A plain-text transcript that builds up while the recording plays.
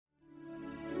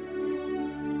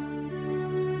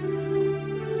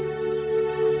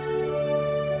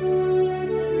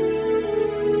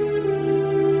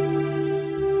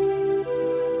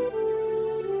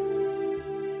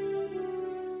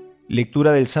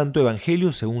Lectura del Santo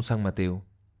Evangelio según San Mateo.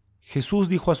 Jesús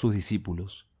dijo a sus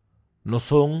discípulos: No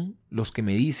son los que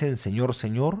me dicen Señor,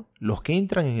 Señor, los que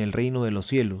entran en el reino de los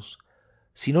cielos,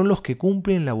 sino los que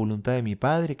cumplen la voluntad de mi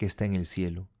Padre que está en el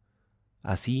cielo.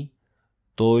 Así,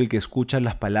 todo el que escucha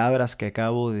las palabras que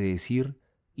acabo de decir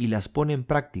y las pone en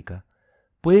práctica,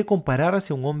 puede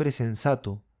compararse a un hombre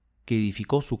sensato que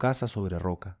edificó su casa sobre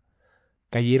roca.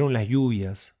 Cayeron las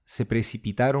lluvias, se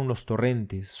precipitaron los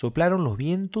torrentes, soplaron los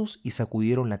vientos y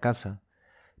sacudieron la casa,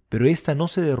 pero ésta no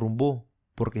se derrumbó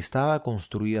porque estaba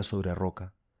construida sobre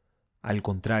roca. Al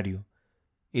contrario,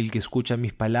 el que escucha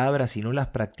mis palabras y no las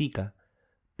practica,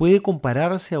 puede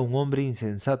compararse a un hombre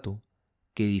insensato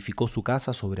que edificó su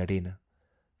casa sobre arena.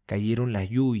 Cayeron las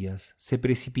lluvias, se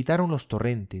precipitaron los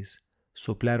torrentes,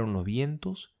 soplaron los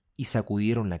vientos y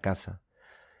sacudieron la casa.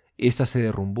 Esta se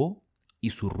derrumbó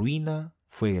y su ruina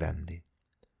fue grande.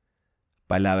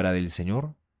 Palabra del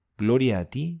Señor. Gloria a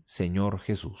ti, Señor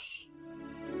Jesús.